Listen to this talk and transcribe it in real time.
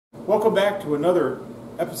Welcome back to another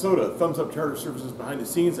episode of Thumbs Up Charter Services Behind the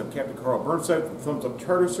Scenes. I'm Captain Karl Burnside from Thumbs Up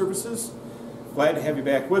Charter Services. Glad to have you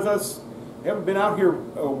back with us. We haven't been out here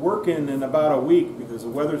working in about a week because the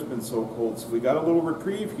weather's been so cold, so we got a little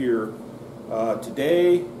reprieve here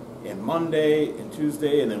today and Monday and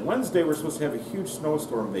Tuesday, and then Wednesday we're supposed to have a huge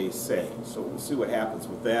snowstorm, they say. So we'll see what happens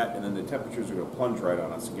with that, and then the temperatures are going to plunge right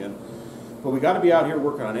on us again. But we got to be out here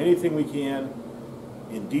working on anything we can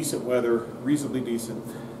in decent weather, reasonably decent,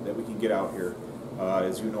 that we can get out here.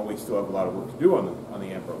 As you know, we still have a lot of work to do on the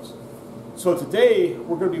Ambrose. So today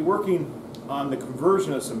we're going to be working on the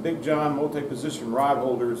conversion of some Big Jon multi-position rod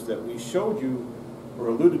holders that we showed you or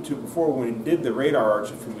alluded to before when we did the radar arch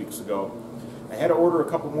a few weeks ago. I had to order a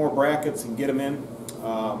couple more brackets and get them in,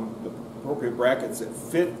 the appropriate brackets that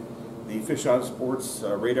fit the Fish on Sports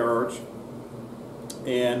radar arch.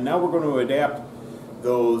 And now we're going to adapt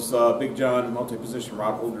those Big Jon multi-position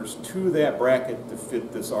rod holders to that bracket to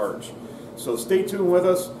fit this arch. So stay tuned with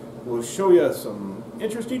us. We'll show you some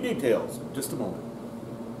interesting details in just a moment.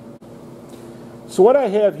 So what I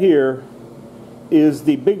have here is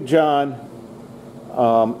the Big Jon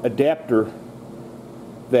adapter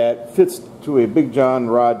that fits to a Big Jon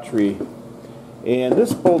rod tree. And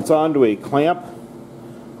this bolts onto a clamp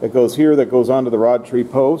that goes here, that goes onto the rod tree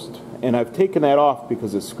post. And I've taken that off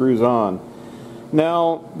because it screws on.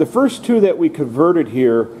 Now, the first two that we converted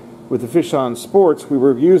here with the Fish on Sports, we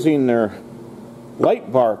were using their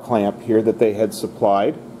light bar clamp here that they had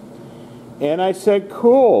supplied. And I said,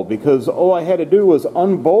 cool, because all I had to do was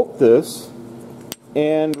unbolt this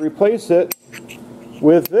and replace it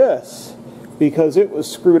with this, because it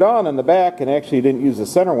was screwed on in the back, and actually you didn't use the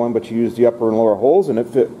center one, but you used the upper and lower holes, and it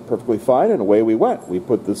fit perfectly fine, and away we went. We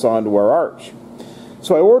put this onto our arch.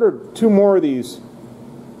 So I ordered two more of these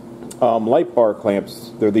light bar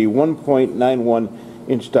clamps. They're the 1.91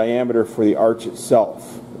 inch diameter for the arch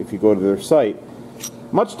itself, if you go to their site.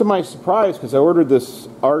 Much to my surprise, because I ordered this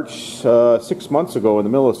arch 6 months ago in the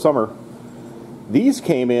middle of summer, these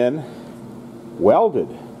came in welded.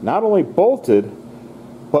 Not only bolted,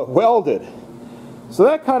 but welded. So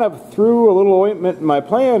that kind of threw a little ointment in my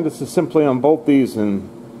plan, just to simply unbolt these and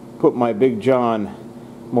put my Big Jon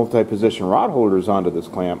multi-position rod holders onto this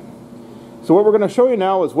clamp. So what we're going to show you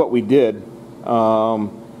now is what we did and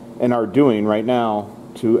are doing right now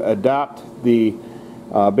to adapt the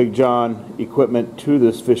Big Jon equipment to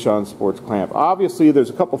this Fish on Sports clamp. Obviously there's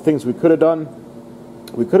a couple things we could have done.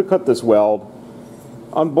 We could have cut this weld,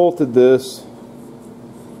 unbolted this,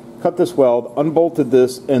 cut this weld, unbolted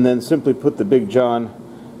this, and then simply put the Big Jon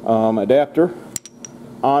adapter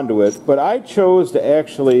onto it. But I chose to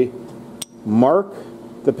actually mark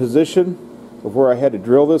the position of where I had to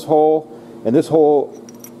drill this hole, and this hole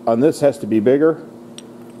on this has to be bigger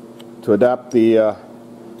to adapt the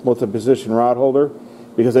multi-position rod holder,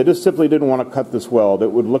 because I just simply didn't want to cut this weld.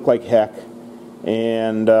 It would look like heck,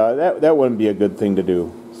 and that wouldn't be a good thing to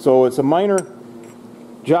do. So it's a minor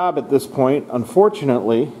job at this point.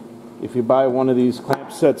 Unfortunately, if you buy one of these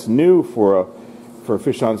clamp sets new for a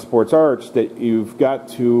Fish on Sports arch, that you've got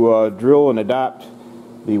to drill and adapt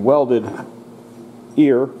the welded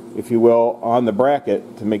ear, if you will, on the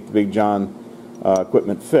bracket to make the Big Jon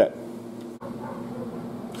equipment fit.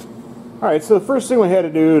 Alright, so the first thing we had to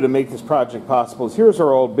do to make this project possible is, here's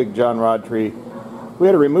our old Big Jon rod tree. We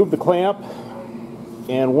had to remove the clamp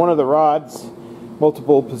and one of the rods,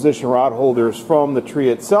 multiple position rod holders, from the tree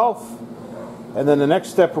itself. And then the next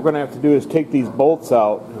step we're going to have to do is take these bolts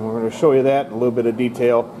out, and we're going to show you that in a little bit of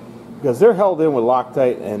detail, because they're held in with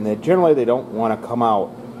Loctite, and generally they don't want to come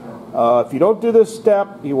out. If you don't do this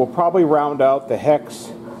step, you will probably round out the hex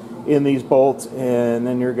in these bolts, and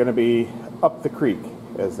then you're going to be up the creek,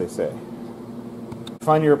 as they say.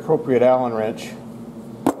 Find your appropriate Allen wrench.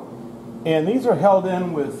 And these are held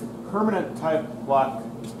in with permanent type block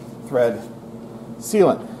thread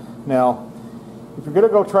sealant. Now, if you're going to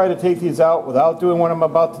go try to take these out without doing what I'm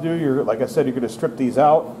about to do, like I said, you're going to strip these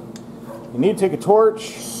out. You need to take a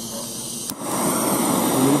torch.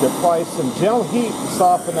 You need to apply some gentle heat to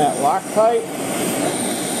soften that Loctite.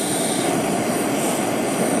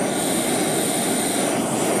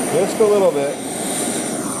 Just a little bit.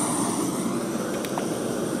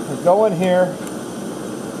 And go in here.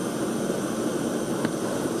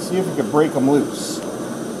 See if we can break them loose.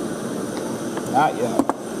 Not yet.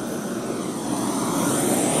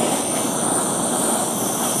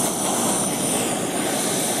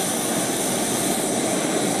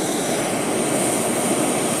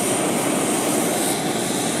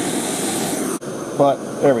 But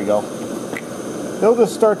there we go. They'll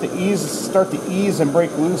just start to ease and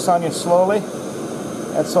break loose on you slowly.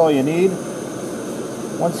 That's all you need.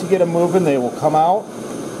 Once you get them moving, they will come out.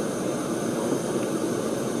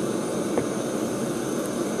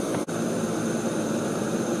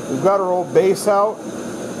 we've got our old base out.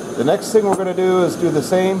 The next thing we're going to do is do the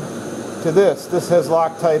same to this. This has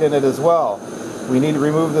Loctite in it as well. We need to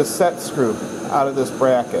remove this set screw out of this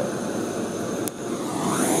bracket.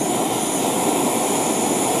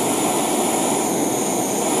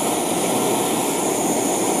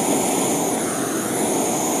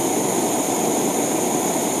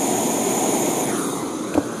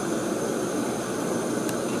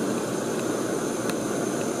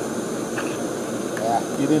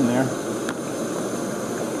 Get in there.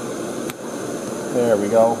 There we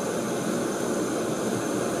go.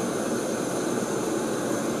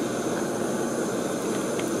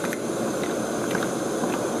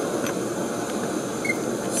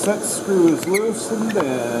 Set screw is loosened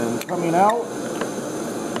and coming out.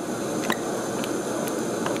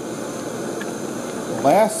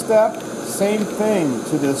 Last step, same thing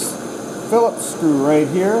to this Phillips screw right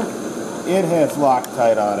here. It has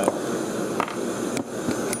Loctite on it.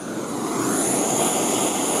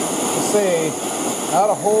 Say, not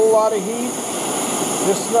a whole lot of heat,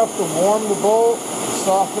 just enough to warm the bolt, to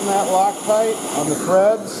soften that Loctite on the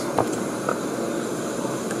threads.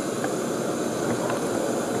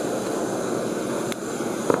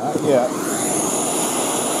 Not yet.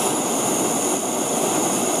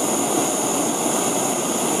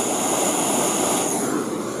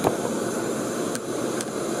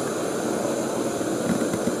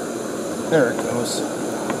 There it goes.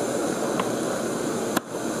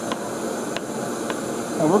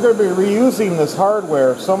 And we're going to be reusing this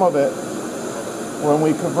hardware, some of it, when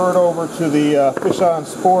we convert over to the Fish on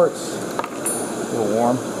Sports, a little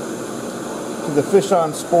warm, to the Fish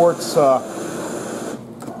on Sports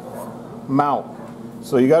mount.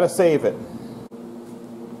 So you got to save it.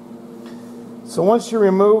 So once you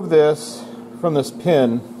remove this from this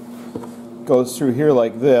pin, it goes through here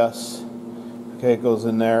like this. Okay, it goes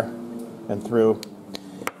in there and through.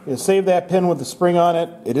 You save that pin with the spring on it.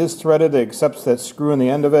 It is threaded. It accepts that screw in the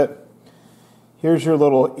end of it. Here's your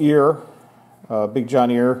little ear, Big Jon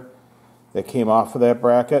ear that came off of that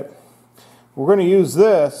bracket. We're going to use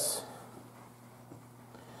this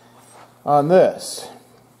on this.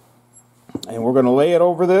 And we're going to lay it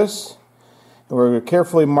over this. And we're going to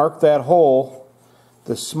carefully mark that hole,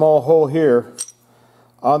 this small hole here,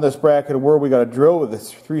 on this bracket where we got to drill with a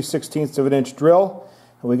 3/16 of an inch drill.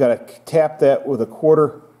 And we got to tap that with a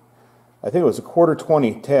quarter, I think it was a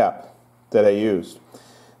 1/4-20 tap that I used.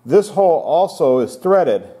 This hole also is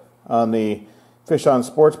threaded on the Fish on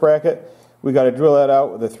Sports bracket. We got to drill that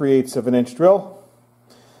out with a 3/8 of an inch drill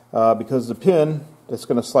because the pin that's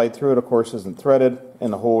going to slide through it, of course, isn't threaded,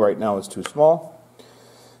 and the hole right now is too small.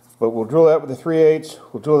 But we'll drill that with a 3/8,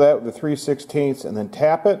 we'll drill that with a 3/16, and then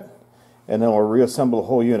tap it, and then we'll reassemble the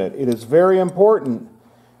whole unit. It is very important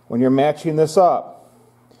when you're matching this up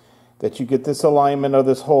that you get this alignment of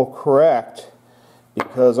this hole correct,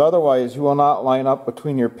 because otherwise you will not line up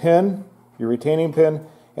between your pin, your retaining pin,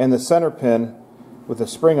 and the center pin with a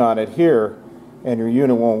spring on it here, and your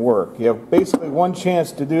unit won't work. You have basically one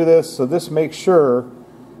chance to do this, so this makes sure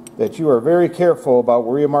that you are very careful about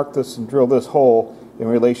where you mark this and drill this hole in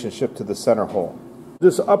relationship to the center hole.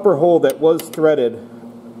 This upper hole that was threaded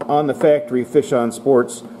on the factory Fish on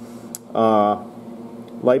Sports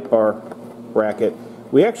light bar bracket,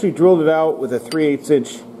 we actually drilled it out with a 3/8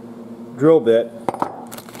 inch drill bit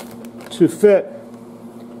to fit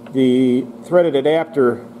the threaded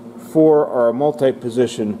adapter for our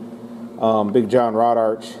multi-position Big Jon rod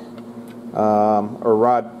arch or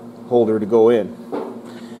rod holder to go in.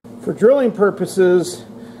 For drilling purposes,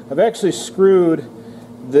 I've actually screwed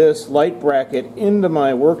this light bracket into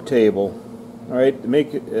my work table, all right, to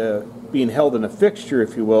make it being held in a fixture,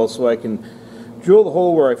 if you will, so I can drill the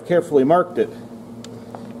hole where I've carefully marked it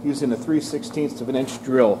using a 3/16 of an inch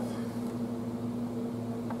drill.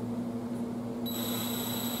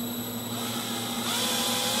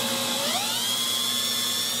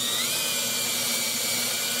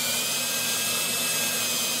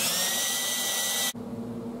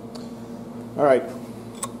 Alright,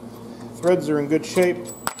 threads are in good shape.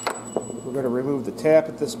 We're going to remove the tap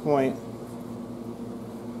at this point.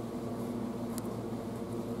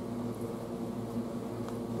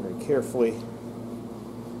 Very carefully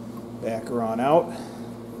back her on out.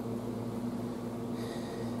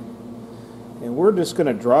 And we're just going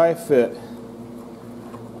to dry fit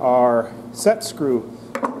our set screw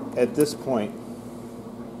at this point.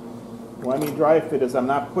 When I mean dry fit is I'm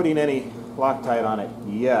not putting any Loctite on it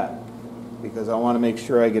yet, because I want to make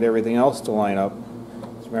sure I get everything else to line up.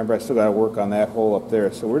 So remember, I still got to work on that hole up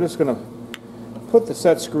there. So we're just going to put the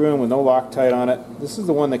set screw in with no Loctite on it. This is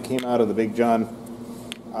the one that came out of the Big Jon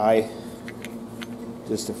eye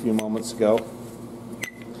just a few moments ago.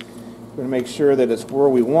 We're going to make sure that it's where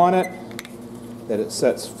we want it, that it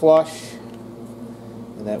sets flush,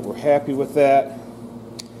 and that we're happy with that.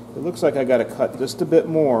 It looks like I got to cut just a bit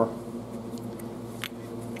more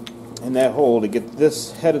in that hole to get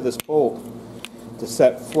this head of this bolt to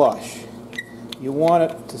set flush. You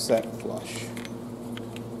want it to set flush.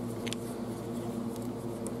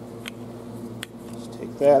 Just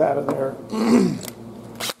take that out of there.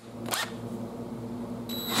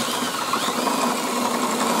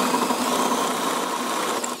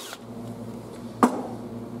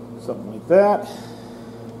 Something like that.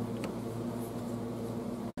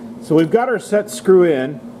 So we've got our set screw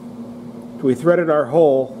in. We threaded our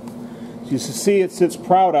hole. As you can see, it sits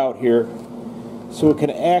proud out here, so it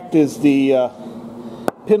can act as the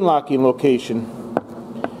pin locking location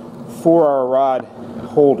for our rod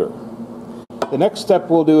holder. The next step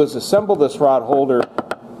we'll do is assemble this rod holder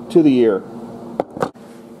to the ear.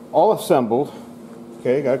 All assembled.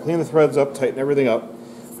 Okay, got to clean the threads up, tighten everything up,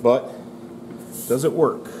 but does it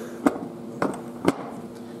work?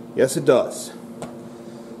 Yes, it does.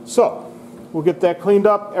 So, we'll get that cleaned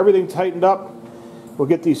up, everything tightened up. We'll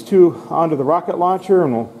get these two onto the rocket launcher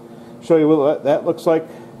and we'll show you what that looks like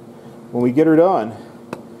when we get her done.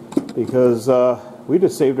 Because we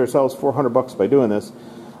just saved ourselves $400 by doing this.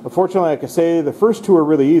 Unfortunately, like I say, the first two are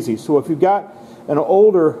really easy. So if you've got an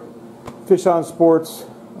older Fish on Sports,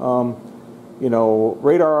 you know,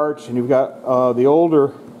 radar arch, and you've got the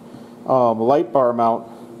older light bar mount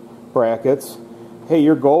brackets, hey,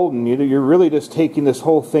 you're golden. You're really just taking this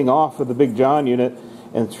whole thing off of the Big Jon unit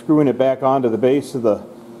and screwing it back onto the base of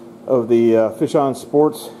the Fish on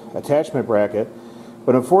Sports attachment bracket.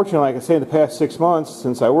 But unfortunately, like I say, in the past 6 months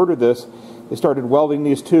since I ordered this, they started welding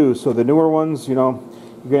these two. So the newer ones, you know,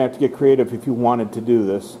 you're gonna have to get creative if you wanted to do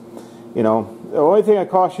this. You know, the only thing I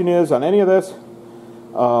caution is on any of this,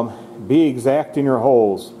 be exact in your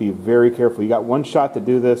holes. Be very careful. You got one shot to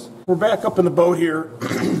do this. We're back up in the boat here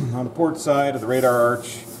on the port side of the radar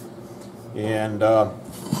arch, and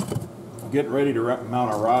getting ready to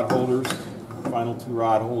mount our rod holders. Final two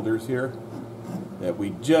rod holders here that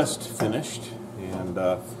we just finished, and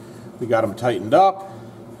we got them tightened up,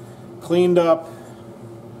 cleaned up,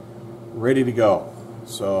 ready to go.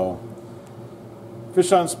 So,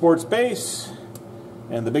 Fish on Sports base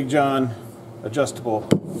and the Big Jon adjustable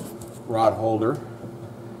rod holder.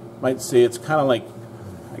 Might say it's kind of like,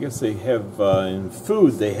 I guess they have in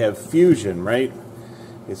food they have fusion, right?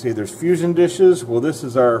 They say there's fusion dishes. Well, this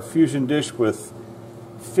is our fusion dish with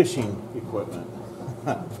fishing equipment.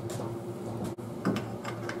 Kind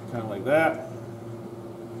of like that.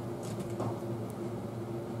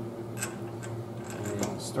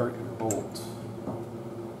 And start your bolt.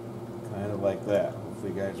 Kind of like that.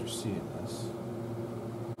 Hopefully you guys are seeing this.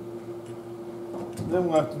 Then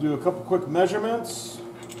we'll have to do a couple quick measurements.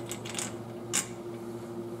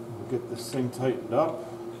 We'll get this thing tightened up,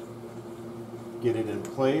 get it in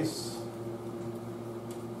place,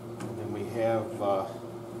 and then we have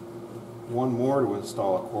one more to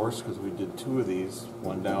install, of course, because we did two of these,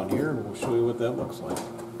 one down here, and we'll show you what that looks like.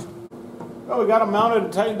 Well, we got them mounted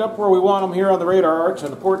and tightened up where we want them here on the radar arch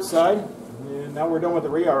on the port side, and now we're done with the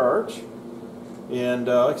radar arch. And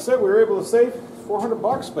like I said, we were able to save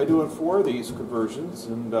 $400 by doing 4 of these conversions,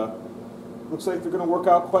 and looks like they're going to work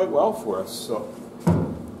out quite well for us. So, you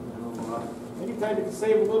know, anytime you can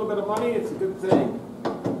save a little bit of money, it's a good thing.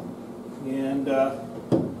 And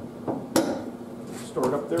store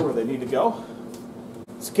it up there where they need to go.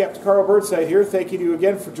 It's Capt. Karl Burnside here. Thank you to you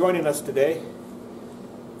again for joining us today.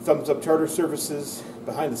 Thumbs Up Charter Services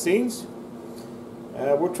behind the scenes.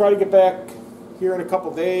 We'll try to get back here in a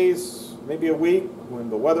couple days, maybe a week, when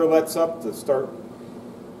the weather lets up to start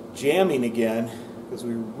jamming again, because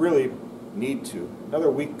we really need to. Another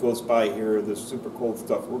week goes by here, this super cold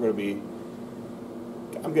stuff, I'm going to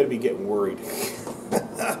be getting worried if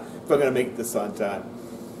I'm going to make this on time.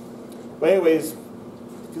 But anyways,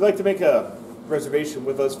 if you'd like to make a reservation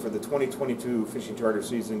with us for the 2022 fishing charter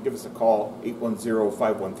season, give us a call,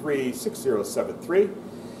 810-513-6073.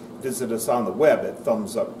 Visit us on the web at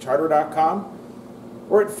thumbsupcharter.com.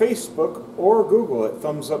 or at Facebook or Google at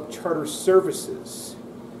Thumbs Up Charter Services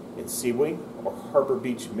in Sea Wing or Harbor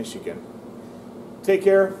Beach, Michigan. Take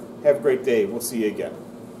care. Have a great day. We'll see you again.